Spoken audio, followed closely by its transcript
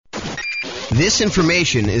This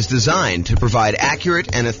information is designed to provide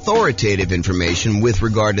accurate and authoritative information with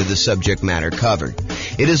regard to the subject matter covered.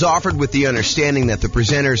 It is offered with the understanding that the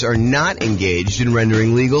presenters are not engaged in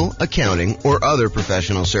rendering legal, accounting, or other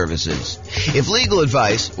professional services. If legal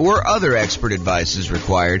advice or other expert advice is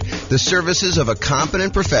required, the services of a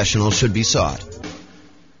competent professional should be sought.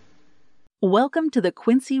 Welcome to the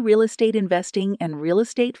Quincy Real Estate Investing and Real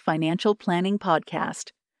Estate Financial Planning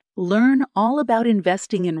Podcast. Learn all about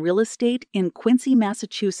investing in real estate in Quincy,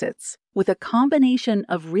 Massachusetts, with a combination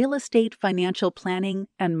of real estate financial planning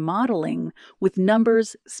and modeling with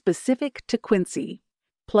numbers specific to Quincy,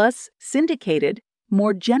 plus syndicated,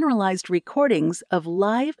 more generalized recordings of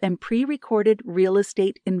live and pre-recorded real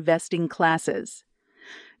estate investing classes.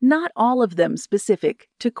 Not all of them specific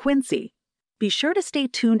to Quincy. Be sure to stay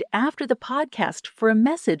tuned after the podcast for a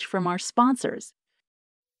message from our sponsors.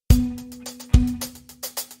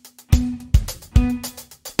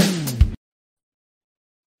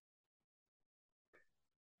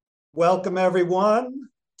 Welcome, everyone,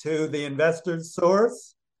 to the Investor's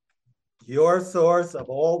Source, your source of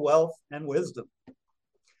all wealth and wisdom.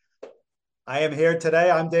 I am here today.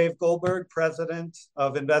 I'm Dave Goldberg, president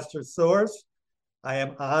of Investor's Source. I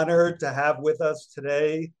am honored to have with us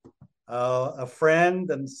today a friend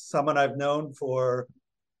and someone I've known for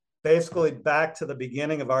basically back to the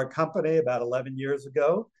beginning of our company about 11 years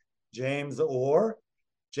ago, James Orr.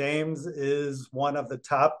 James is one of the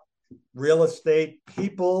top real estate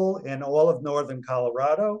people in all of Northern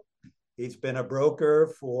Colorado. He's been a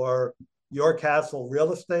broker for Your Castle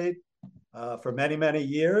Real Estate for many, many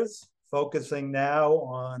years, focusing now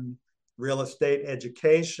on real estate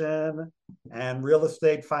education and real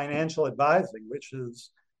estate financial advising, which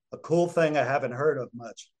is a cool thing I haven't heard of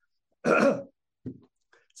much.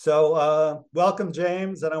 So welcome,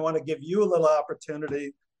 James, and I want to give you a little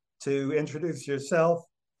opportunity to introduce yourself.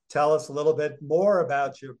 Tell us a little bit more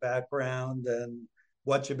about your background and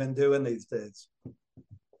what you've been doing these days.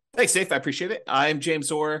 Thanks, Dave. I appreciate it. I'm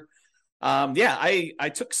James Orr.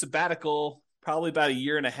 I took sabbatical probably about a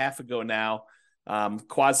year and a half ago now.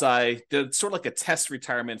 Did sort of like a test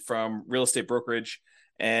retirement from real estate brokerage,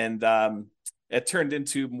 and it turned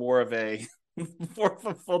into more of a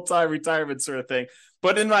full-time retirement sort of thing.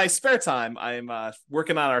 But in my spare time, I'm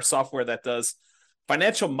working on our software that does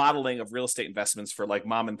financial modeling of real estate investments for like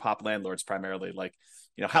mom and pop landlords, primarily. Like,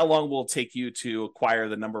 how long will it take you to acquire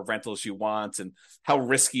the number of rentals you want, and how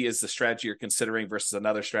risky is the strategy you're considering versus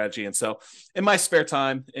another strategy. And so in my spare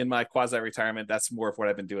time, in my quasi-retirement, that's more of what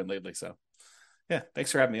I've been doing lately. So yeah,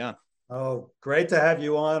 thanks for having me on. Oh, great to have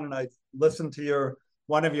you on. And I listened to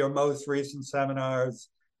one of your most recent seminars,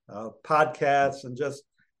 podcasts, and just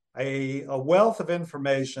a wealth of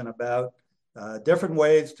information about different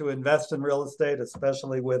ways to invest in real estate,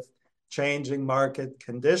 especially with changing market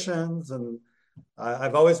conditions. And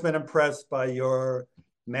I've always been impressed by your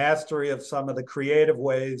mastery of some of the creative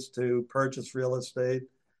ways to purchase real estate,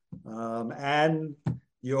 and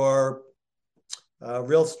your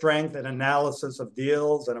real strength and analysis of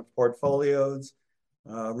deals and of portfolios.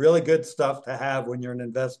 Really good stuff to have when you're an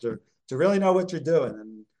investor, to really know what you're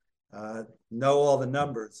doing and know all the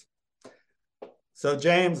numbers. So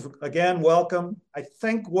James, again, welcome. I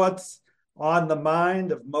think what's on the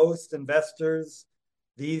mind of most investors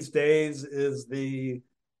these days is the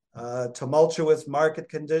tumultuous market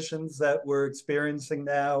conditions that we're experiencing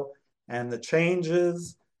now and the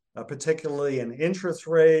changes, particularly in interest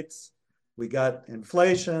rates. We got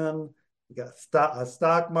inflation, we got a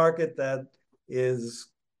stock market that is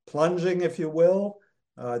plunging, if you will.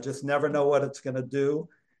 Just never know what it's going to do.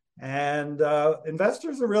 And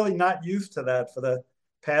investors are really not used to that for the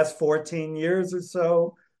past 14 years or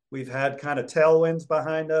so. We've had kind of tailwinds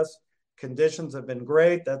behind us. Conditions have been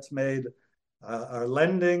great. That's made our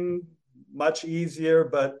lending much easier,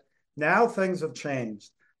 but now things have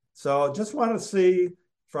changed. So just want to see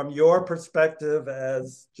from your perspective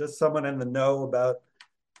as just someone in the know about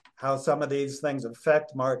how some of these things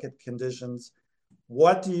affect market conditions,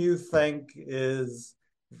 what do you think is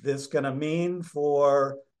this going to mean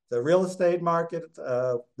for the real estate market?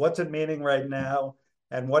 What's it meaning right now?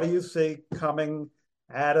 And what do you see coming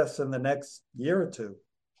at us in the next year or two?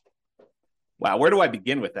 Wow, where do I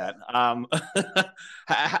begin with that?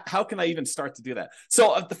 How can I even start to do that?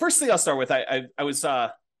 So the first thing I'll start with, I was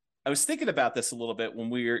thinking about this a little bit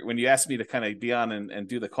when you asked me to kind of be on and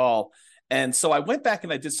do the call. And so I went back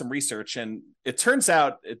and I did some research, and it turns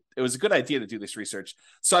out it was a good idea to do this research.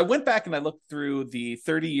 So I went back and I looked through the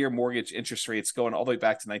 30-year mortgage interest rates going all the way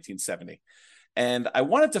back to 1970. And I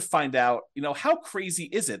wanted to find out, how crazy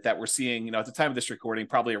is it that we're seeing, at the time of this recording,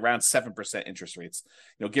 probably around 7% interest rates,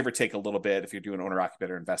 give or take a little bit if you're doing owner,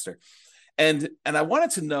 occupier, investor. And I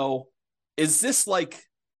wanted to know, is this like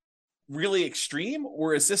really extreme,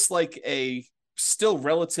 or is this like a still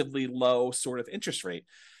relatively low sort of interest rate?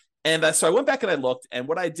 And so I went back and I looked, and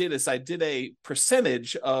what I did is I did a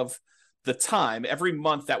percentage of the time every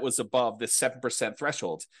month that was above this 7%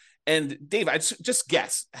 threshold. And Dave, I just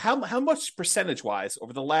guess how much percentage wise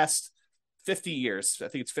over the last 50 years, I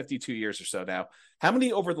think it's 52 years or so now, how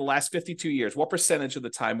many over the last 52 years, what percentage of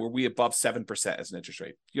the time were we above 7% as an interest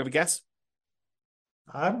rate? Do you have a guess?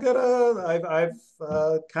 I've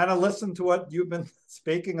kind of listened to what you've been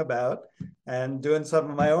speaking about and doing some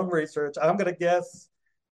of my own research. I'm gonna guess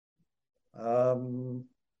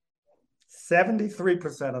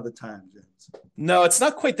 73% of the time, James. No, it's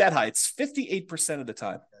not quite that high. It's 58% of the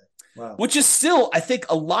time. Wow. Which is still, I think,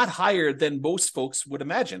 a lot higher than most folks would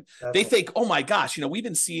imagine. They think, oh my gosh, we've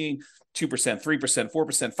been seeing 2%, 3%,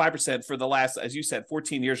 4%, 5% for the last, as you said,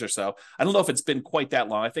 14 years or so. I don't know if it's been quite that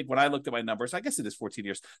long. I think when I looked at my numbers, I guess it is 14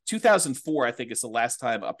 years. 2004, I think, is the last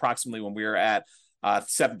time approximately when we were at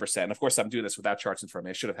 7%. Of course, I'm doing this without charts in front of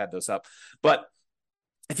me. I should have had those up. But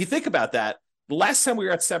if you think about that, the last time we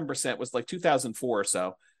were at 7% was like 2004 or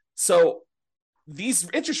so. So these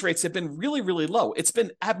interest rates have been really, really low. It's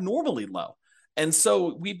been abnormally low. And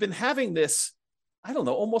so we've been having this, I don't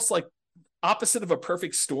know, almost like opposite of a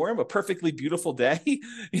perfect storm, a perfectly beautiful day,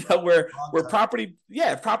 where property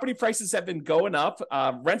prices have been going up,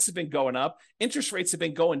 rents have been going up, interest rates have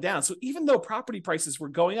been going down. So even though property prices were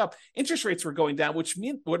going up, interest rates were going down, which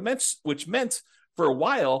meant for a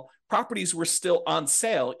while, properties were still on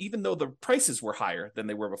sale, even though the prices were higher than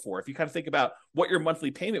they were before. If you kind of think about what your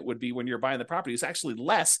monthly payment would be when you're buying the property, it's actually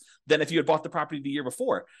less than if you had bought the property the year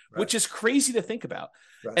before, right, which is crazy to think about.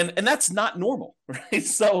 Right. And that's not normal, right?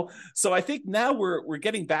 So I think now we're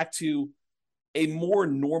getting back to a more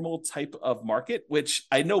normal type of market, which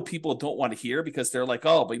I know people don't want to hear because they're like,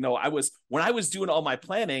 oh, but when I was doing all my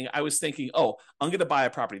planning, I was thinking, oh, I'm going to buy a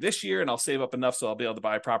property this year and I'll save up enough so I'll be able to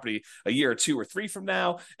buy a property a year or 2 or 3 from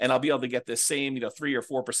now, and I'll be able to get this same 3 or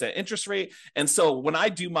 4% interest rate. And so when I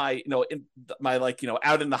do my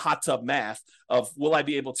out in the hot tub math of will I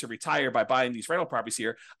be able to retire by buying these rental properties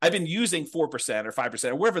here, I've been using 4% or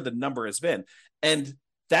 5% or wherever the number has been, and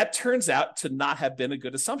that turns out to not have been a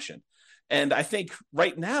good assumption. And I think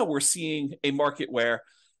right now we're seeing a market where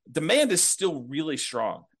demand is still really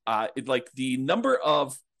strong. The number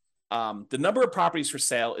of properties for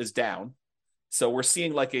sale is down, so we're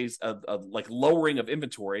seeing like a lowering of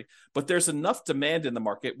inventory. But there's enough demand in the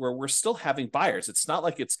market where we're still having buyers. It's not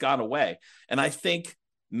like it's gone away. And I think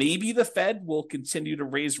maybe the Fed will continue to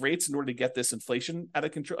raise rates in order to get this inflation out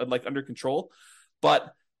of control, under control.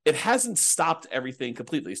 But it hasn't stopped everything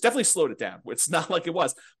completely. It's definitely slowed it down. It's not like it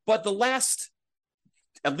was. But the last,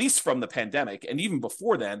 at least from the pandemic, and even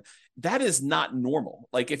before then, that is not normal.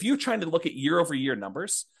 Like if you're trying to look at year-over-year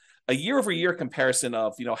numbers, a year-over-year comparison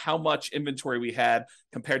of, how much inventory we had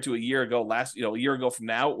compared to a year ago a year ago from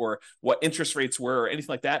now, or what interest rates were or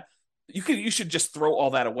anything like that, you should just throw all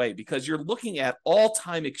that away, because you're looking at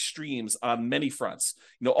all-time extremes on many fronts.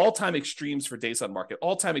 All-time extremes for days on market,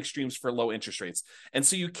 all-time extremes for low interest rates. And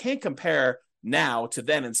so you can't compare now to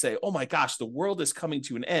then and say, oh my gosh, the world is coming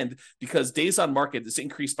to an end because days on market is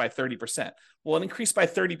increased by 30%. Well, it increased by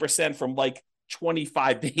 30% from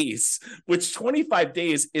 25 days, which 25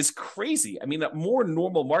 days is crazy. I mean, a more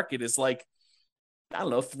normal market is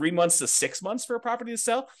 3 months to 6 months for a property to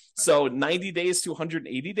sell. So 90 days to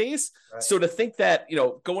 180 days. Right. So to think that,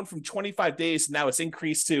 going from 25 days, now it's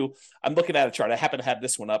increased to, I'm looking at a chart. I happen to have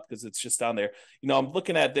this one up because it's just down there. I'm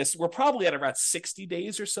looking at this. We're probably at around 60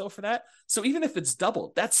 days or so for that. So even if it's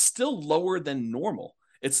doubled, that's still lower than normal.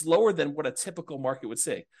 It's lower than what a typical market would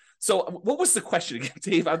say. So what was the question again,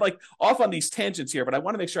 Dave? I'm off on these tangents here, but I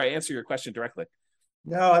want to make sure I answer your question directly.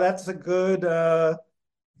 No, that's a good,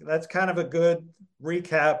 that's kind of a good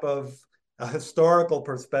recap of a historical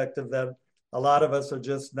perspective that a lot of us are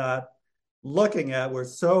just not looking at. We're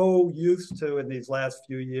so used to, in these last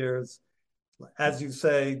few years, as you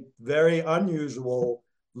say, very unusual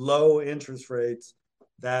low interest rates,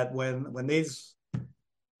 that when these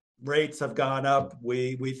rates have gone up,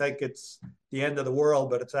 we think it's the end of the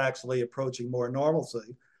world, but it's actually approaching more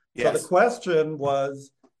normalcy. Yes. So the question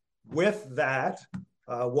was, with that,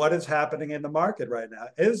 what is happening in the market right now?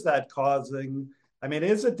 Is that causing,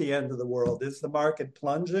 is it the end of the world? Is the market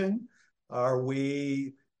plunging?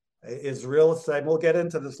 Is real estate, we'll get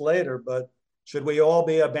into this later, but should we all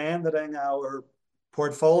be abandoning our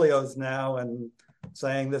portfolios now and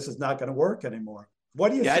saying this is not going to work anymore?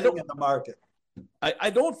 What are you seeing in the market? I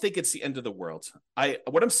don't think it's the end of the world.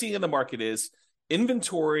 What I'm seeing in the market is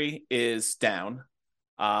inventory is down.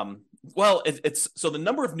 Well, it's so the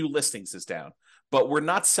number of new listings is down, but we're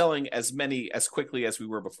not selling as many as quickly as we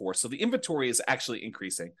were before. So the inventory is actually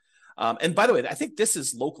increasing. And by the way, I think this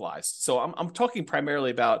is localized. So I'm talking primarily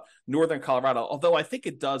about Northern Colorado, although I think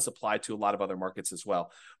it does apply to a lot of other markets as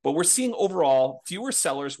well. But we're seeing overall fewer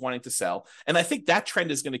sellers wanting to sell. And I think that trend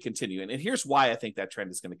is going to continue. And here's why I think that trend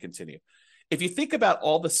is going to continue. If you think about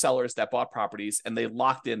all the sellers that bought properties and they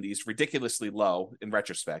locked in these ridiculously low, in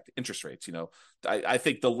retrospect, interest rates, I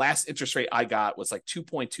think the last interest rate I got was like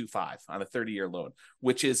 2.25 on a 30-year loan,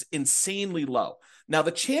 which is insanely low. Now,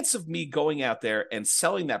 the chance of me going out there and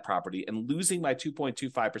selling that property and losing my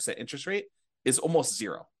 2.25% interest rate is almost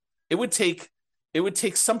zero. It would take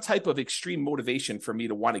some type of extreme motivation for me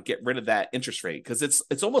to want to get rid of that interest rate, because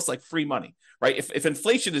it's almost like free money, right? If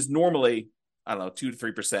inflation is normally, I don't know, 2 to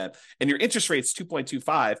 3%, and your interest rate is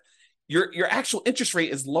 2.25, your actual interest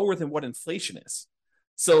rate is lower than what inflation is.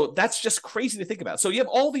 So that's just crazy to think about. So you have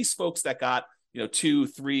all these folks that got, 2,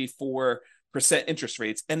 3, 4% interest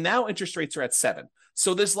rates, and now interest rates are at 7.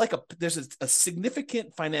 So there's a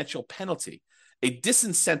significant financial penalty, a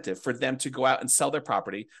disincentive for them to go out and sell their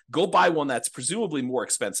property, go buy one that's presumably more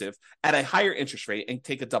expensive at a higher interest rate and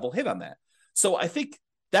take a double hit on that. So I think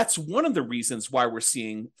that's one of the reasons why we're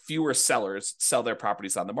seeing fewer sellers sell their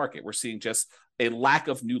properties on the market. We're seeing just a lack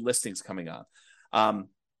of new listings coming on.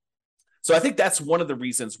 So I think that's one of the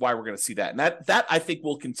reasons why we're going to see that. And that I think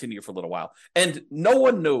will continue for a little while. And no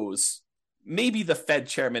one knows. Maybe the Fed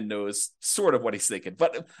chairman knows sort of what he's thinking,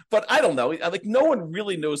 but I don't know. Like, no one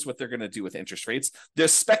really knows what they're going to do with interest rates.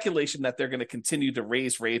 There's speculation that they're going to continue to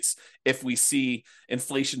raise rates if we see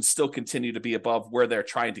inflation still continue to be above where they're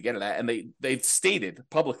trying to get it at. And they've stated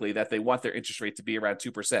publicly that they want their interest rate to be around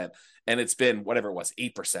 2%, and it's been whatever it was,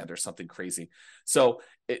 8% or something crazy. So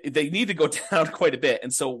they need to go down quite a bit.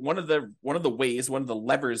 And so one of the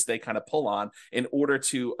levers they kind of pull on in order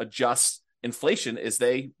to adjust inflation is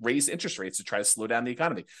they raise interest rates to try to slow down the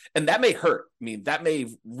economy. And that may hurt. I mean, that may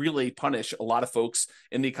really punish a lot of folks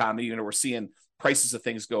in the economy. We're seeing prices of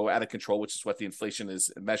things go out of control, which is what the inflation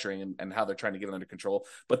is measuring and how they're trying to get it under control.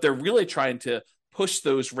 But they're really trying to push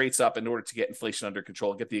those rates up in order to get inflation under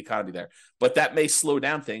control and get the economy there. But that may slow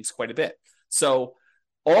down things quite a bit. So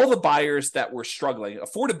all the buyers that were struggling,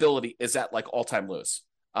 affordability is at like all-time lows.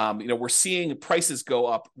 We're seeing prices go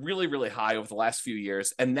up really, really high over the last few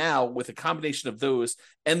years. And now with a combination of those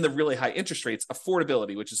and the really high interest rates,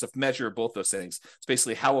 affordability, which is a measure of both those things, it's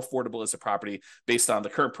basically how affordable is a property based on the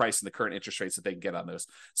current price and the current interest rates that they can get on those.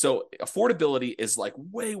 So affordability is like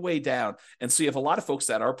way, way down. And so you have a lot of folks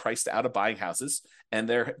that are priced out of buying houses, and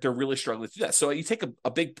they're really struggling to do that. So you take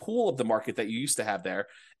a big pool of the market that you used to have there,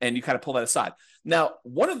 and you kind of pull that aside. Now,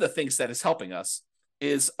 one of the things that is helping us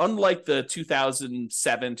is, unlike the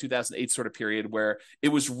 2007, 2008 sort of period where it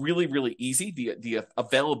was really, really easy, the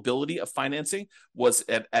availability of financing was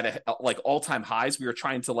at like all-time highs. We were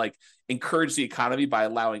trying to like encourage the economy by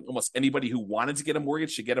allowing almost anybody who wanted to get a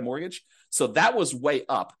mortgage to get a mortgage. So that was way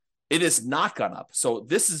up. It has not gone up. So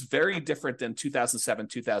this is very different than 2007,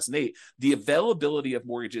 2008. The availability of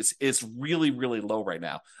mortgages is really, really low right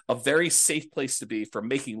now, a very safe place to be for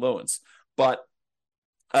making loans. But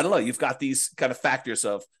I don't know, you've got these kind of factors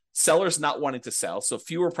of sellers not wanting to sell, so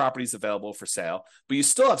fewer properties available for sale, but you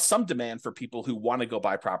still have some demand for people who want to go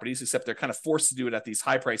buy properties, except they're kind of forced to do it at these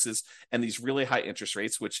high prices and these really high interest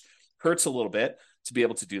rates, which hurts a little bit to be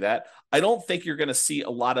able to do that. I don't think you're going to see a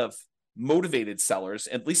lot of motivated sellers,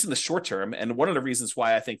 at least in the short term. And one of the reasons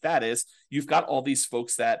why I think that is, you've got all these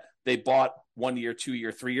folks that they bought 1 year, 2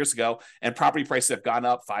 year, 3 years ago, and property prices have gone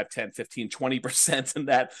up 5, 10, 15, 20% in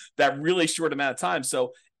that really short amount of time.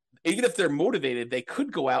 So even if they're motivated, they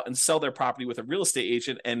could go out and sell their property with a real estate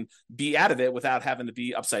agent and be out of it without having to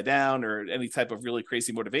be upside down or any type of really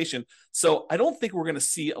crazy motivation. So I don't think we're going to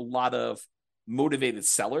see a lot of motivated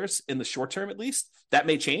sellers in the short term, at least. That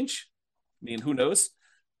may change. I mean, who knows?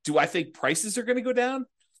 Do I think prices are going to go down?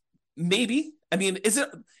 Maybe. I mean, is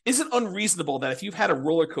it unreasonable that if you've had a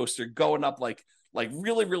roller coaster going up like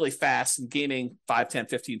really, really fast and gaining 5, 10,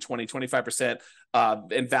 15, 20, 25%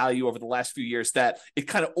 in value over the last few years, that it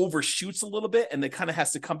kind of overshoots a little bit and it kind of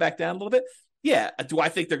has to come back down a little bit? Yeah. Do I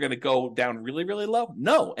think they're going to go down really, really low?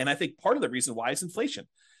 No. And I think part of the reason why is inflation.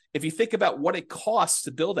 If you think about what it costs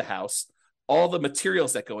to build a house, all the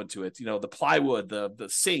materials that go into it, the plywood, the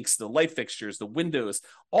sinks, the light fixtures, the windows,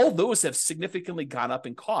 all those have significantly gone up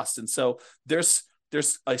in cost. And so there's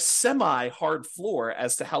a semi-hard floor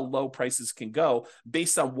as to how low prices can go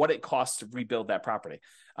based on what it costs to rebuild that property.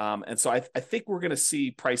 And so I think we're going to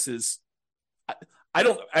see prices.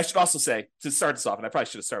 I should also say, to start this off, and I probably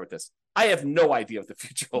should have started with this, I have no idea what the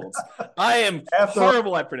future holds. I am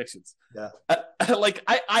horrible at predictions. Yeah.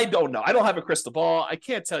 I don't know. I don't have a crystal ball. I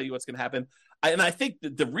can't tell you what's going to happen. And I think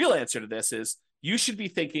the real answer to this is you should be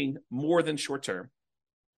thinking more than short term.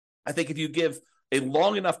 I think if you give a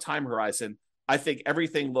long enough time horizon, I think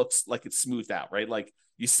everything looks like it's smoothed out, right? Like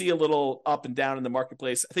you see a little up and down in the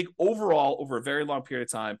marketplace. I think overall, over a very long period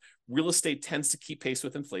of time, real estate tends to keep pace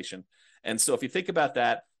with inflation. And so if you think about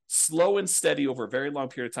that, slow and steady over a very long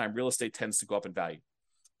period of time, real estate tends to go up in value.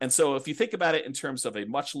 And so if you think about it in terms of a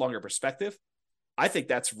much longer perspective, I think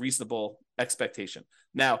that's reasonable expectation.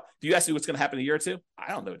 Now, do you ask me what's going to happen in a year or two? I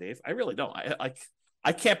don't know, Dave. I really don't.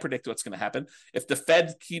 I can't predict what's going to happen. If the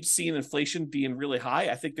Fed keeps seeing inflation being really high,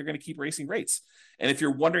 I think they're going to keep raising rates. And if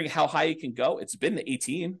you're wondering how high it can go, it's been to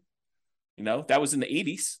 18. That was in the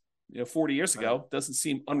 80s, 40 years ago. Doesn't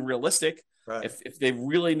seem unrealistic. Right. If they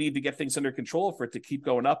really need to get things under control for it to keep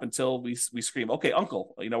going up until we scream, okay,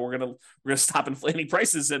 uncle, we're gonna stop inflating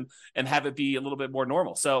prices and have it be a little bit more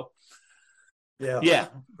normal. So yeah,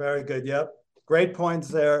 very good. Yep, great points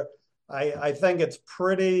there. I think it's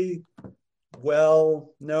pretty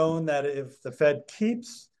well known that if the Fed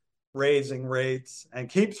keeps raising rates and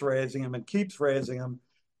keeps raising them,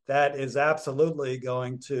 that is absolutely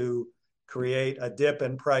going to create a dip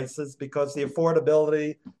in prices because the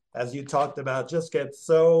affordability, as you talked about, just gets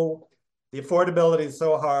the affordability is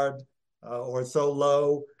so hard or so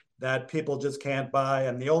low that people just can't buy.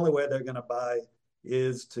 And the only way they're going to buy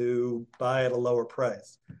is to buy at a lower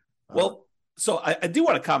price. Well, so I do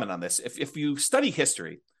want to comment on this. If you study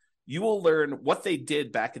history, you will learn what they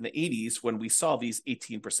did back in the 80s when we saw these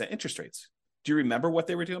 18% interest rates. Do you remember what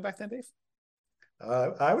they were doing back then, Dave?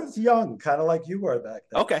 I was young, kind of like you were back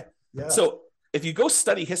then. Okay. Yeah. So if you go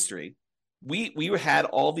study history, we had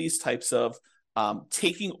all these types of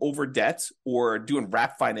taking over debt or doing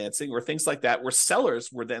wrap financing or things like that, where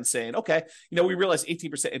sellers were then saying, okay, we realize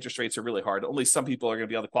 18% interest rates are really hard. Only some people are going to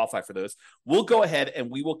be able to qualify for those. We'll go ahead and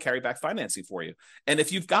we will carry back financing for you. And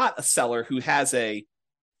if you've got a seller who has a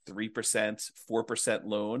 3%, 4%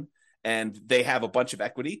 loan, and they have a bunch of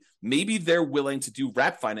equity, maybe they're willing to do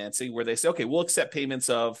wrap financing where they say, okay, we'll accept payments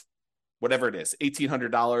of whatever it is,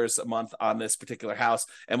 $1,800 a month on this particular house,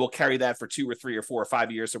 and we'll carry that for 2 or 3 or 4 or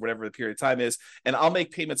 5 years or whatever the period of time is, and I'll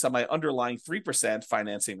make payments on my underlying 3%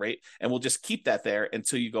 financing rate, and we'll just keep that there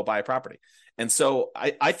until you go buy a property. And so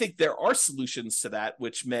I think there are solutions to that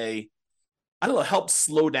which may, help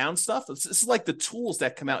slow down stuff. This is like the tools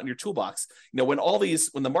that come out in your toolbox. When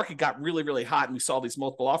the market got really, really hot and we saw these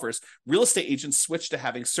multiple offers, real estate agents switched to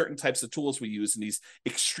having certain types of tools we use in these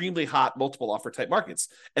extremely hot multiple offer type markets.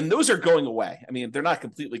 And those are going away. I mean, they're not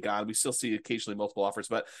completely gone. We still see occasionally multiple offers,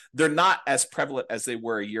 but they're not as prevalent as they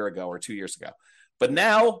were a year ago or 2 years ago. But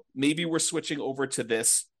now maybe we're switching over to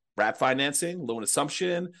this wrap financing, loan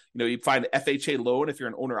assumption. You find an FHA loan if you're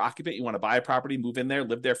an owner occupant, you want to buy a property, move in there,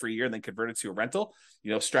 live there for a year, and then convert it to a rental.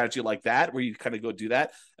 Strategy like that where you kind of go do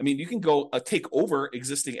that. I mean, you can go take over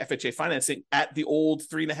existing FHA financing at the old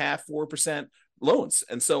 3.5%, 4% loans.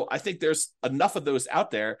 And so I think there's enough of those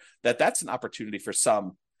out there that's an opportunity for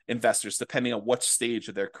some investors, depending on what stage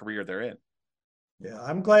of their career they're in. Yeah,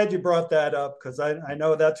 I'm glad you brought that up because I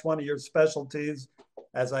know that's one of your specialties.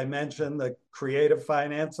 As I mentioned, the creative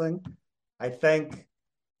financing. I think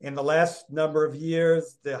in the last number of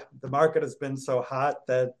years, the market has been so hot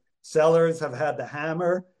that sellers have had the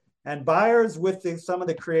hammer, and buyers with some of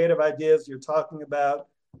the creative ideas you're talking about,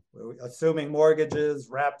 assuming mortgages,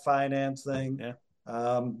 wrap financing,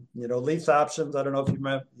 lease options. I don't know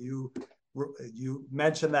if you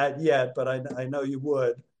mentioned that yet, but I know you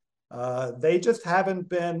would. They just haven't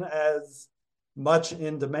been as much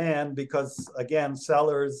in demand because, again,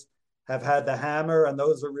 sellers have had the hammer, and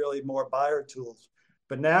those are really more buyer tools.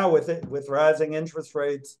 But now with rising interest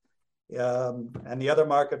rates and the other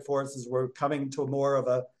market forces, we're coming to more of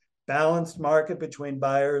a balanced market between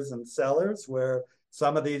buyers and sellers, where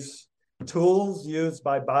some of these tools used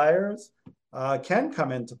by buyers can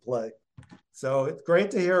come into play. So it's great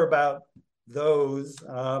to hear about those.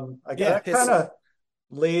 That kind of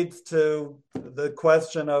leads to the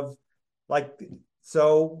question of,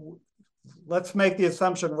 so let's make the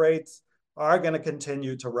assumption rates are going to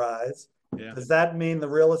continue to rise. Yeah. Does that mean do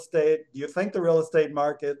you think the real estate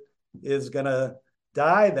market is going to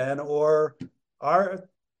die then, or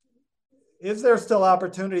is there still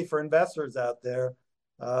opportunity for investors out there,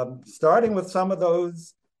 starting with some of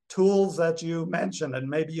those tools that you mentioned, and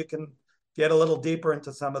maybe you can get a little deeper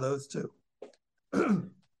into some of those too?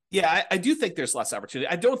 Yeah, I do think there's less opportunity.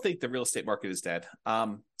 I don't think the real estate market is dead.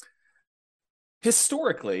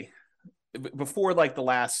 Historically, before the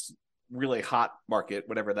last really hot market,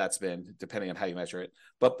 whatever that's been, depending on how you measure it.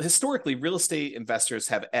 But historically, real estate investors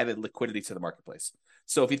have added liquidity to the marketplace.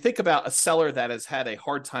 So if you think about a seller that has had a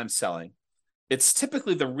hard time selling, it's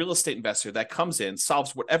typically the real estate investor that comes in,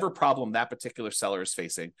 solves whatever problem that particular seller is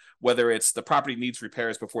facing, whether it's the property needs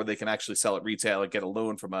repairs before they can actually sell it retail and get a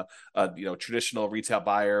loan from a traditional retail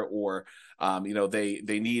buyer, or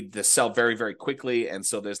they need to sell very, very quickly, and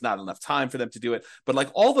so there's not enough time for them to do it. But like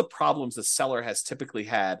all the problems the seller has typically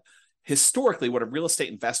had, historically, what a real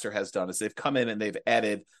estate investor has done is they've come in and they've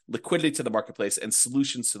added liquidity to the marketplace and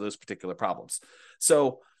solutions to those particular problems.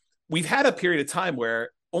 So we've had a period of time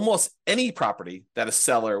where almost any property that a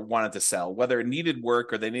seller wanted to sell, whether it needed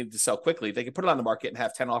work or they needed to sell quickly, they could put it on the market and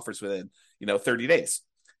have 10 offers within, 30 days,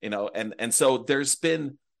 and so there's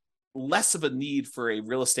been less of a need for a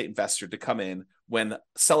real estate investor to come in when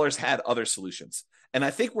sellers had other solutions. And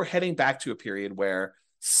I think we're heading back to a period where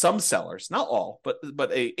some sellers, not all,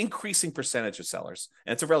 but a increasing percentage of sellers,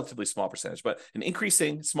 and it's a relatively small percentage, but an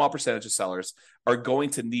increasing small percentage of sellers are going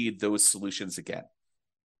to need those solutions again.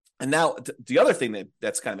 And now the other thing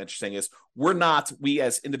that's kind of interesting is we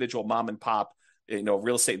as individual mom and pop,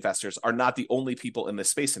 real estate investors are not the only people in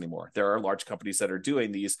this space anymore. There are large companies that are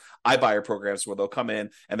doing these iBuyer programs where they'll come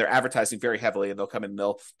in and they're advertising very heavily, and they'll come in and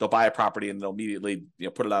they'll buy a property and they'll immediately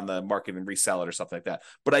put it on the market and resell it or something like that.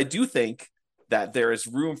 But I do think that there is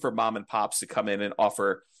room for mom and pops to come in and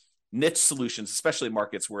offer niche solutions, especially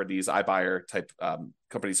markets where these iBuyer type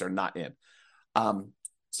companies are not in.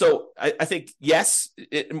 So I think, yes,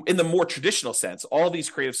 in the more traditional sense, all these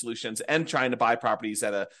creative solutions and trying to buy properties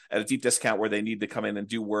at a deep discount where they need to come in and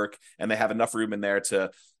do work and they have enough room in there to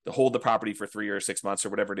hold the property for 3 or 6 months or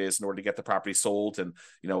whatever it is in order to get the property sold, and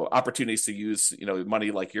opportunities to use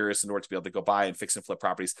money like yours in order to be able to go buy and fix and flip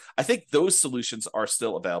properties. I think those solutions are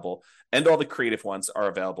still available, and all the creative ones are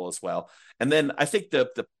available as well. And then I think the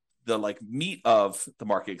like meat of the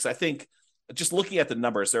market, because I think just looking at the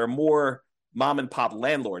numbers, there are more mom and pop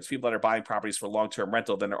landlords, people that are buying properties for long-term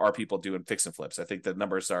rental, than there are people doing fix and flips. I think the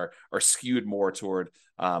numbers are skewed more toward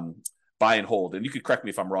buy and hold. And you could correct me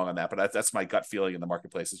if I'm wrong on that, but that's my gut feeling in the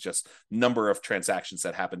marketplace, is just number of transactions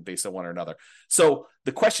that happen based on one or another. So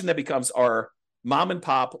the question that becomes, are mom and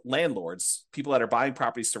pop landlords, people that are buying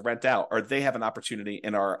properties to rent out, are they have an opportunity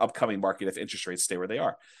in our upcoming market if interest rates stay where they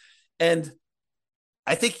are? And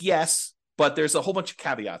I think yes, but there's a whole bunch of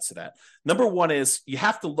caveats to that. Number one is you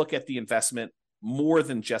have to look at the investment more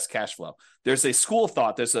than just cash flow. There's a school of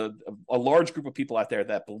thought. There's a large group of people out there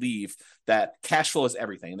that believe that cash flow is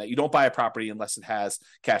everything, and that you don't buy a property unless it has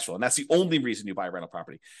cash flow. And that's the only reason you buy a rental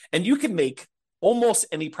property. And you can make almost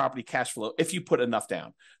any property cash flow if you put enough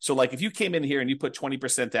down. So like if you came in here and you put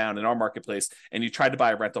 20% down in our marketplace and you tried to buy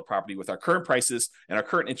a rental property with our current prices and our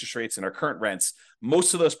current interest rates and our current rents,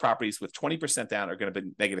 most of those properties with 20% down are going to be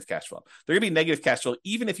negative cash flow. They're going to be negative cash flow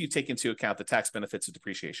even if you take into account the tax benefits of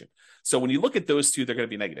depreciation. So when you look at those two, they're going to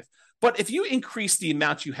be negative. But if you increase the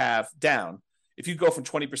amount you have down, if you go from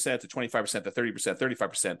 20% to 25% to 30%,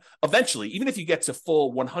 35%, eventually, even if you get to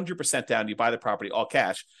full 100% down, you buy the property all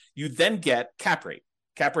cash, you then get cap rate.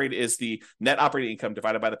 Cap rate is the net operating income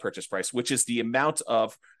divided by the purchase price, which is the amount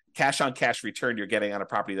of cash on cash return you're getting on a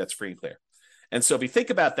property that's free and clear. And so if you think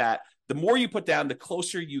about that, the more you put down, the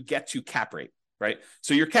closer you get to cap rate. Right.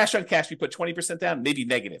 So your cash on cash, you put 20% down, maybe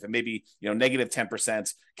negative, and maybe, negative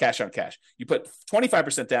 10% cash on cash. You put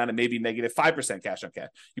 25% down and maybe negative 5% cash on cash.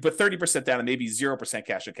 You put 30% down and maybe 0%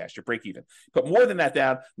 cash on cash. You're break even. Put more than that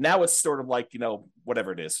down. Now it's sort of like,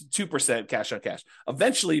 whatever it is, 2% cash on cash.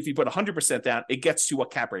 Eventually, if you put 100% down, it gets to what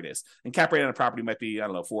cap rate is. And cap rate on a property might be,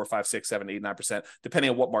 4, 5, 6, 7, 8, 9%, depending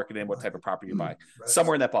on what market and what type of property you buy, right.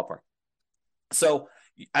 Somewhere in that ballpark. So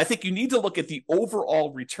I think you need to look at the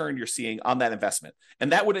overall return you're seeing on that investment.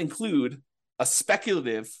 And that would include a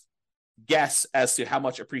speculative guess as to how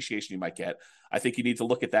much appreciation you might get. I think you need to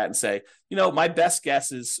look at that and say, my best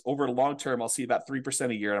guess is over the long term, I'll see about 3%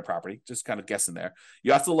 a year on a property, just kind of guessing there.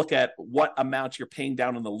 You have to look at what amount you're paying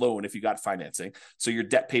down on the loan if you got financing, so your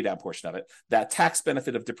debt pay down portion of it, that tax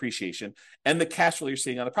benefit of depreciation, and the cash flow you're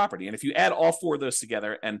seeing on the property. And if you add all four of those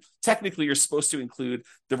together, and technically you're supposed to include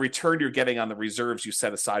the return you're getting on the reserves you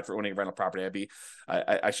set aside for owning a rental property,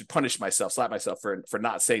 I should slap myself for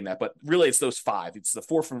not saying that, but really it's those five. It's the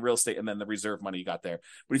 4 from real estate and then the reserve money you got there.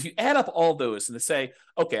 But if you add up all those and to say,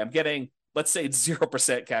 okay, I'm getting, let's say it's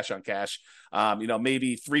 0% cash on cash,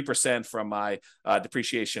 maybe 3% from my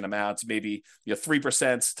depreciation amount, maybe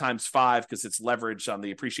 3% times 5 because it's leverage on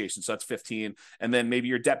the appreciation, so that's 15, and then maybe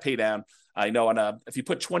your debt pay down. I know if you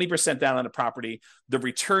put 20% down on a property, the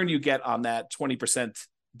return you get on that 20%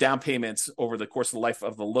 down payments over the course of the life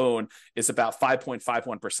of the loan is about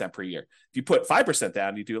 5.51% per year. If you put 5%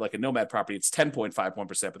 down, you do like a nomad property, it's 10.51%,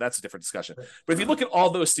 but that's a different discussion. But if you look at all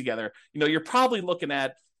those together, you're probably looking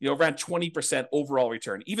at, around 20% overall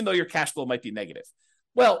return, even though your cash flow might be negative.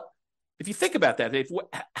 Well, if you think about that, Dave,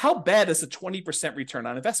 how bad is a 20% return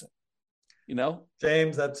on investment?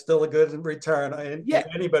 James, that's still a good return in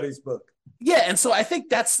anybody's book. Yeah. And so I think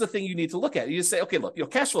that's the thing you need to look at. You just say, okay, look,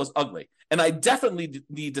 cash flow is ugly. And I definitely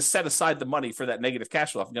need to set aside the money for that negative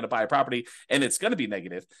cash flow. If I'm going to buy a property and it's going to be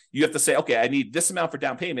negative, you have to say, okay, I need this amount for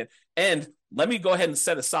down payment. And let me go ahead and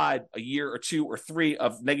set aside a year or 2 or 3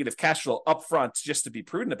 of negative cash flow up front just to be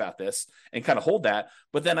prudent about this and kind of hold that.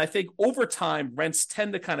 But then I think over time, rents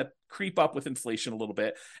tend to kind of creep up with inflation a little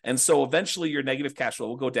bit. And so eventually your negative cash flow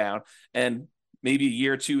will go down. And maybe a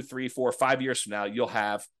year, 2, 3, 4, 5 years from now, you'll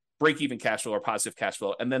have break-even cash flow or positive cash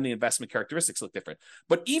flow, and then the investment characteristics look different.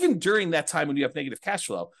 But even during that time when you have negative cash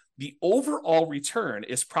flow, the overall return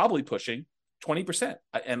is probably pushing 20%.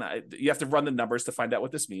 And you have to run the numbers to find out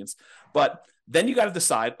what this means. But then you got to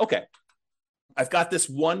decide, okay, I've got this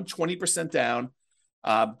 20% down,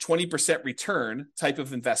 20% return type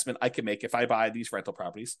of investment I can make if I buy these rental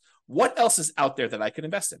properties. What else is out there that I could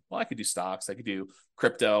invest in? Well, I could do stocks, I could do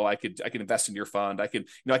crypto, I could invest in your fund, I could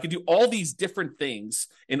do all these different things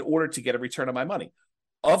in order to get a return on my money.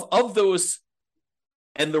 Of those,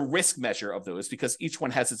 and the risk measure of those, because each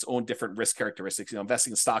one has its own different risk characteristics.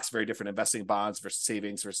 Investing in stocks is very different. Investing in bonds versus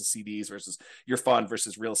savings versus CDs versus your fund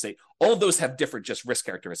versus real estate. All of those have different just risk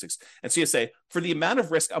characteristics. And so you say, for the amount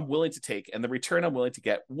of risk I'm willing to take and the return I'm willing to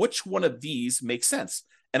get, which one of these makes sense?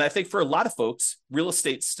 And I think for a lot of folks, real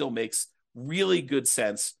estate still makes really good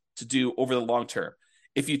sense to do over the long term.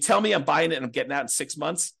 If you tell me I'm buying it and I'm getting out in 6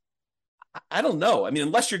 months, I don't know. I mean,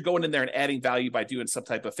 unless you're going in there and adding value by doing some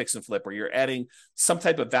type of fix and flip, or you're adding some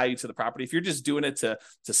type of value to the property. If you're just doing it to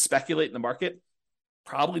speculate in the market,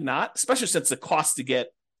 probably not, especially since the cost to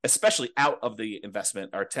get, especially out of the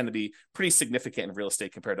investment, tend to be pretty significant in real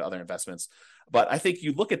estate compared to other investments. But I think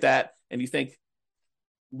you look at that and you think,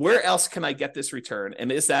 where else can I get this return? And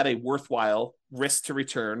is that a worthwhile risk to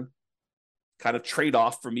return kind of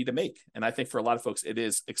trade-off for me to make? And I think for a lot of folks, it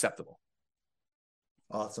is acceptable.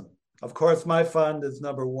 Awesome. Of course, my fund is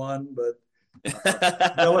number one, but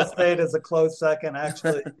real estate is a close second.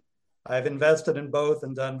 Actually, I've invested in both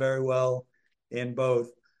and done very well in both.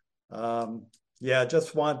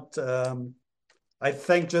 Just want, I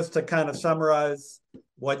think just to kind of summarize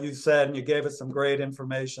what you said, and you gave us some great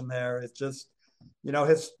information there. It's just,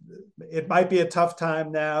 it might be a tough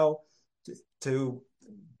time now to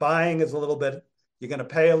buying is a little bit, you're going to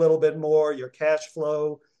pay a little bit more, your cash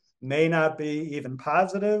flow may not be even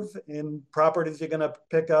positive in properties you're going to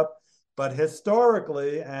pick up. But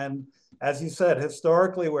historically, and as you said,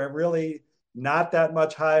 historically, we're really not that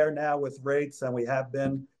much higher now with rates than we have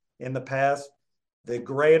been in the past. The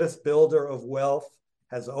greatest builder of wealth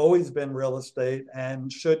has always been real estate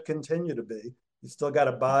and should continue to be. You still got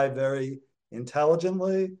to buy very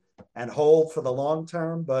intelligently and hold for the long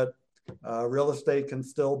term, but real estate can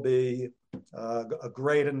still be a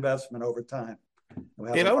great investment over time.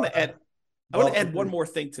 Dave, I want to add one more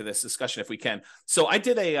thing to this discussion if we can. So I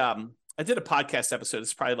did a podcast episode.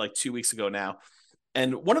 It's probably like 2 weeks ago now.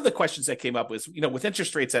 And one of the questions that came up was, with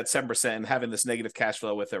interest rates at 7% and having this negative cash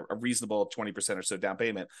flow with a reasonable 20% or so down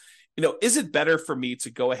payment, is it better for me to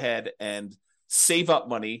go ahead and save up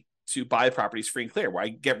money to buy properties free and clear, where I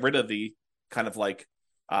get rid of the kind of like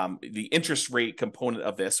the interest rate component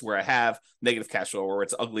of this, where I have negative cash flow, or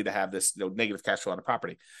it's ugly to have this negative cash flow on a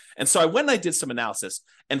property? And so I went and I did some analysis,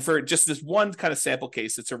 and for just this one kind of sample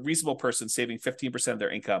case, it's a reasonable person saving 15% of their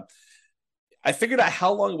income. I figured out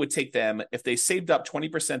how long it would take them if they saved up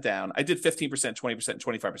 20% down. I did 15%, 20%, and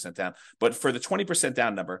 25% down. But for the 20%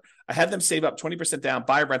 down number, I had them save up 20% down,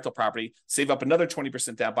 buy a rental property, save up another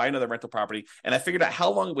 20% down, buy another rental property. And I figured out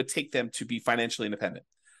how long it would take them to be financially independent.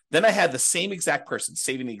 Then I had the same exact person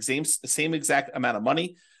saving the same exact amount of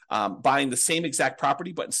money, buying the same exact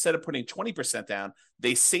property, but instead of putting 20% down,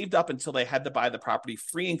 they saved up until they had to buy the property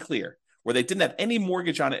free and clear, where they didn't have any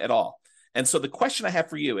mortgage on it at all. And so the question I have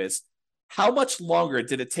for you is, how much longer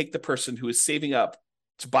did it take the person who is saving up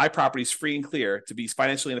to buy properties free and clear to be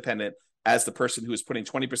financially independent as the person who is putting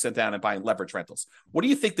 20% down and buying leverage rentals? What do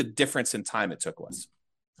you think the difference in time it took was?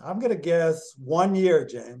 I'm going to guess 1 year,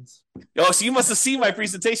 James. Oh, so you must have seen my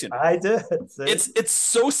presentation. I did. It's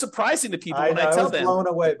so surprising to people when I tell them. I was blown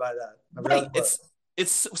away by that. Right.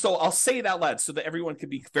 It's so I'll say it out loud so that everyone can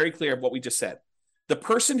be very clear of what we just said. The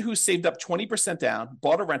person who saved up 20% down,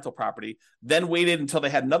 bought a rental property, then waited until they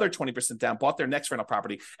had another 20% down, bought their next rental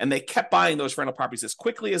property, and they kept buying those rental properties as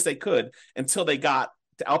quickly as they could until they got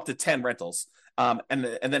up to 10 rentals. And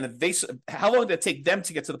then how long did it take them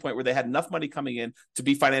to get to the point where they had enough money coming in to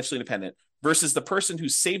be financially independent versus the person who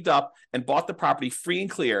saved up and bought the property free and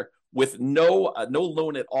clear with no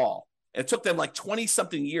loan at all. And it took them like 20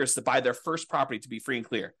 something years to buy their first property to be free and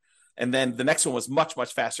clear. And then the next one was much,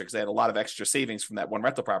 much faster because they had a lot of extra savings from that one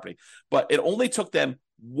rental property. But it only took them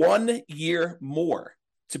 1 year more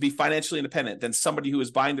to be financially independent than somebody who is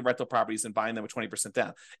buying the rental properties and buying them with 20%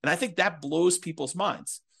 down. And I think that blows people's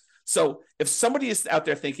minds. So if somebody is out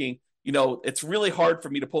there thinking, it's really hard for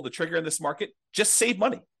me to pull the trigger in this market, just save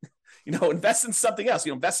money. Invest in something else,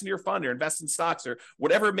 invest in your fund or invest in stocks or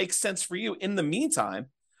whatever makes sense for you in the meantime,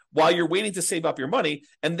 while you're waiting to save up your money.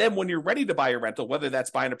 And then when you're ready to buy a rental, whether that's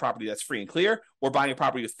buying a property that's free and clear or buying a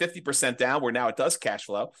property with 50% down where now it does cash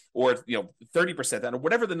flow, or 30% down, or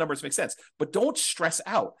whatever the numbers make sense. But don't stress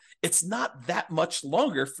out. It's not that much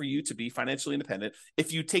longer for you to be financially independent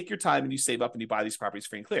if you take your time and you save up and you buy these properties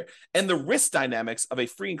free and clear. And the risk dynamics of a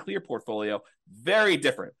free and clear portfolio, very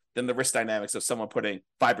different than the risk dynamics of someone putting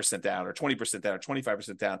 5% down or 20% down or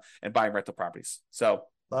 25% down and buying rental properties. So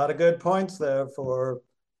a lot of good points there for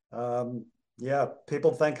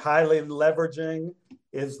people think highly leveraging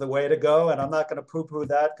is the way to go. And I'm not going to poo-poo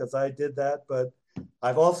that because I did that, but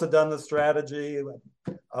I've also done the strategy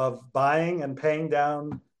of buying and paying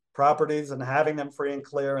down properties and having them free and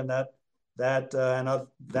clear. And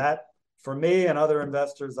that for me and other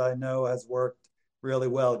investors I know has worked really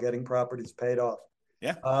well, getting properties paid off.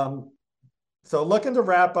 Yeah. So looking to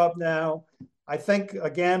wrap up now, I think,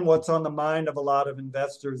 again, what's on the mind of a lot of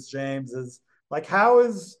investors, James, is like, how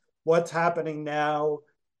is what's happening now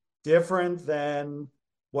different than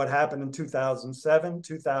what happened in 2007,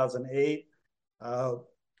 2008? How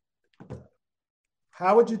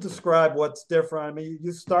would you describe what's different? I mean,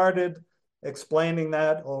 you started explaining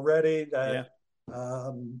that already, that,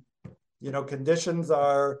 conditions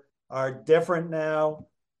are different now,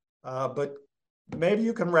 but maybe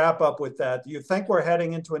you can wrap up with that. Do you think we're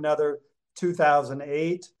heading into another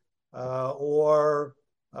 2008 or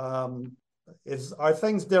are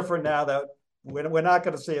things different now that we're not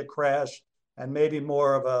going to see a crash and maybe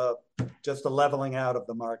more of just a leveling out of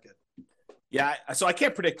the market? Yeah, so I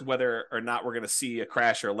can't predict whether or not we're going to see a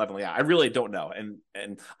crash or a leveling out. I really don't know.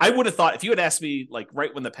 And I would have thought if you had asked me like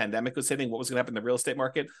right when the pandemic was hitting, what was going to happen in the real estate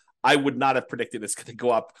market, I would not have predicted it's going to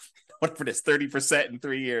go up for this 30% in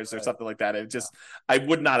 3 years or something like that. I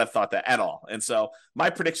would not have thought that at all. And so my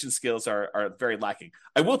prediction skills are very lacking.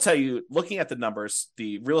 I will tell you, looking at the numbers,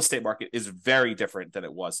 the real estate market is very different than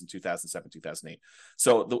it was in 2007, 2008.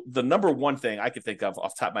 So the number one thing I could think of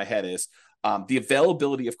off the top of my head is the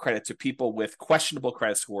availability of credit to people with questionable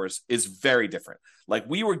credit scores is very different. Like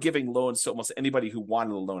we were giving loans to almost anybody who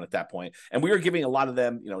wanted a loan at that point. And we were giving a lot of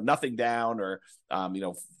them, nothing down or,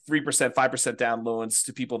 3%, 5% down loans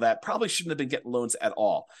to people that probably shouldn't have been getting loans at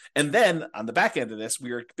all. And then on the back end of this,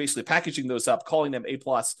 we were basically packaging those up, calling them A+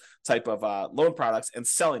 type of loan products and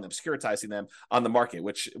selling them, securitizing them on the market,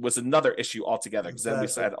 which was another issue altogether because then we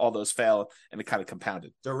had all those fail and it kind of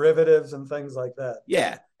compounded. Derivatives and things like that.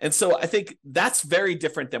 Yeah. And so I think that's very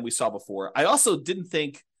different than we saw before. I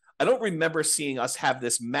don't remember seeing us have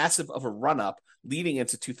this massive of a run up leading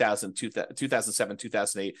into 2007,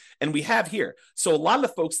 2008. And we have here. So a lot of the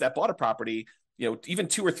folks that bought a property, even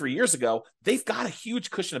 2 or 3 years ago, they've got a huge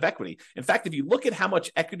cushion of equity. In fact, if you look at how much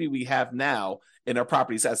equity we have now in our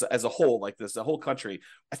properties as a whole, like this, the whole country,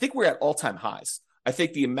 I think we're at all-time highs. I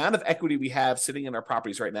think the amount of equity we have sitting in our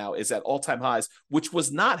properties right now is at all-time highs, which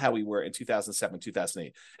was not how we were in 2007,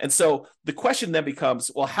 2008. And so the question then becomes,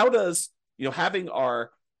 well, how does, having our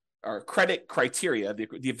credit criteria,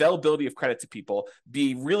 the availability of credit to people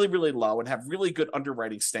be really, really low and have really good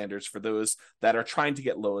underwriting standards for those that are trying to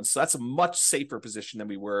get loans. So that's a much safer position than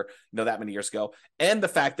we were, that many years ago. And the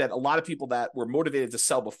fact that a lot of people that were motivated to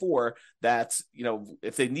sell before that,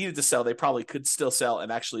 if they needed to sell, they probably could still sell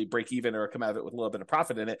and actually break even or come out of it with a little bit of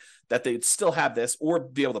profit in it, that they'd still have this or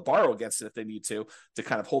be able to borrow against it if they need to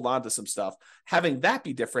kind of hold on to some stuff. Having that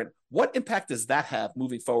be different, what impact does that have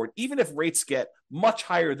moving forward, even if rates get much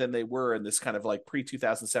higher than they were in this kind of like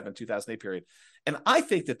pre-2007, 2008 period? And I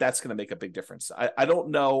think that that's going to make a big difference. I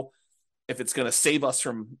don't know if it's going to save us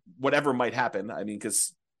from whatever might happen. I mean,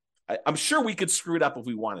 because I'm sure we could screw it up if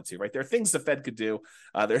we wanted to, right? There are things the Fed could do.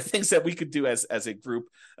 There are things that we could do as a group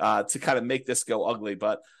to kind of make this go ugly.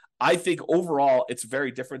 But I think overall, it's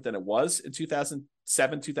very different than it was in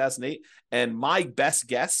 2007, 2008. And my best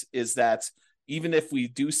guess is that even if we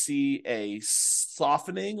do see a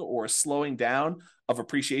softening or slowing down of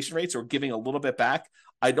appreciation rates or giving a little bit back,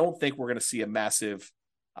 I don't think we're going to see a massive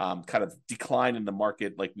kind of decline in the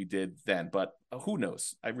market like we did then. But who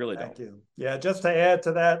knows? I really don't. Thank you. Yeah, just to add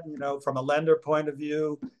to that, from a lender point of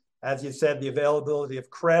view, as you said, the availability of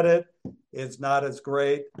credit is not as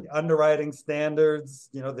great. The underwriting standards,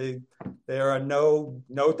 there are no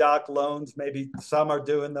doc loans. Maybe some are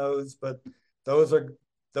doing those, but those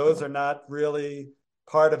are not really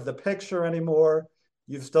part of the picture anymore.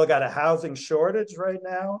 You've still got a housing shortage right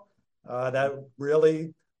now that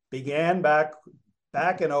really began back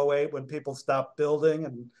in 08 when people stopped building,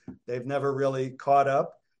 and they've never really caught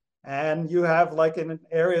up. And you have, like in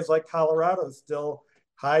areas like Colorado, still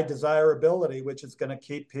high desirability, which is going to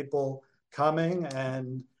keep people coming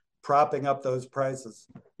and propping up those prices.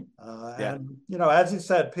 And, as you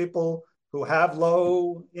said, people who have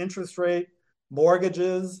low interest rate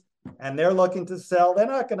mortgages and they're looking to sell, they're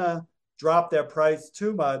not going to drop their price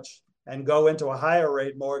too much and go into a higher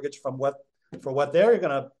rate mortgage for what they're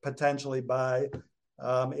going to potentially buy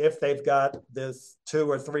if they've got this 2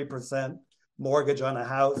 or 3% mortgage on a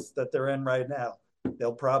house that they're in right now.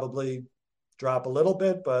 They'll probably drop a little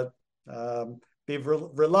bit, but be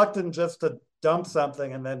reluctant just to dump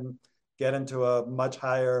something and then get into a much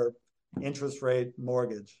higher interest rate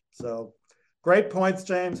mortgage. So great points,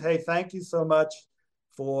 James. Hey, thank you so much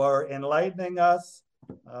for enlightening us.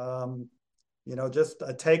 Just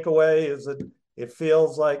a takeaway is that it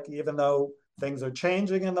feels like even though things are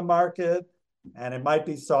changing in the market and it might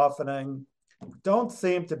be softening, don't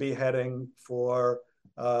seem to be heading for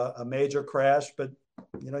a major crash, but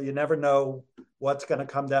you never know what's going to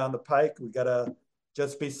come down the pike. We got to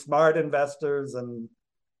just be smart investors and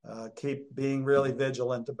keep being really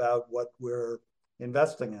vigilant about what we're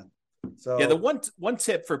investing in. So yeah, the one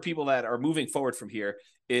tip for people that are moving forward from here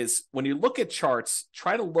is when you look at charts,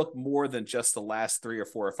 try to look more than just the last 3 or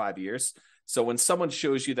 4 or 5 years. So when someone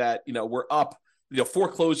shows you that, we're up,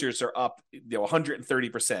 foreclosures are up,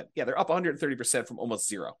 130%. Yeah, they're up 130% from almost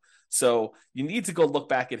zero. So you need to go look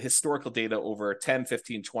back at historical data over 10,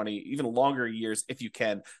 15, 20, even longer years if you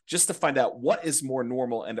can, just to find out what is more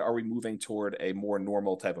normal and are we moving toward a more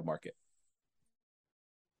normal type of market.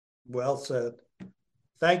 Well said.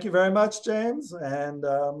 Thank you very much, James. And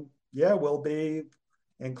we'll be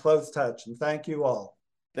in close touch. And thank you all.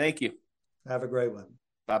 Thank you. Have a great one.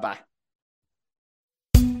 Bye-bye.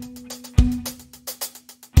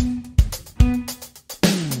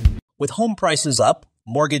 With home prices up,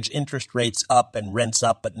 mortgage interest rates up, and rents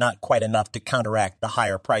up, but not quite enough to counteract the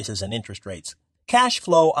higher prices and interest rates, cash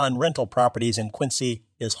flow on rental properties in Quincy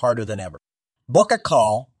is harder than ever. Book a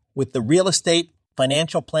call with the Real Estate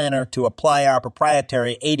Financial Planner to apply our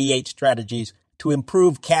proprietary 88 strategies to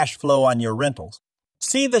improve cash flow on your rentals.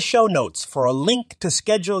 See the show notes for a link to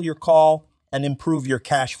schedule your call and improve your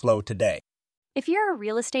cash flow today. If you're a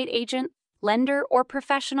real estate agent, lender, or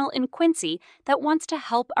professional in Quincy that wants to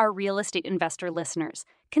help our real estate investor listeners,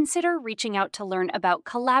 consider reaching out to learn about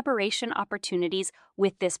collaboration opportunities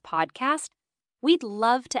with this podcast. We'd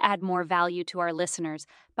love to add more value to our listeners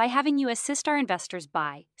by having you assist our investors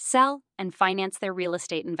buy, sell, and finance their real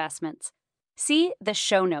estate investments. See the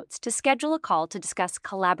show notes to schedule a call to discuss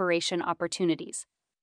collaboration opportunities.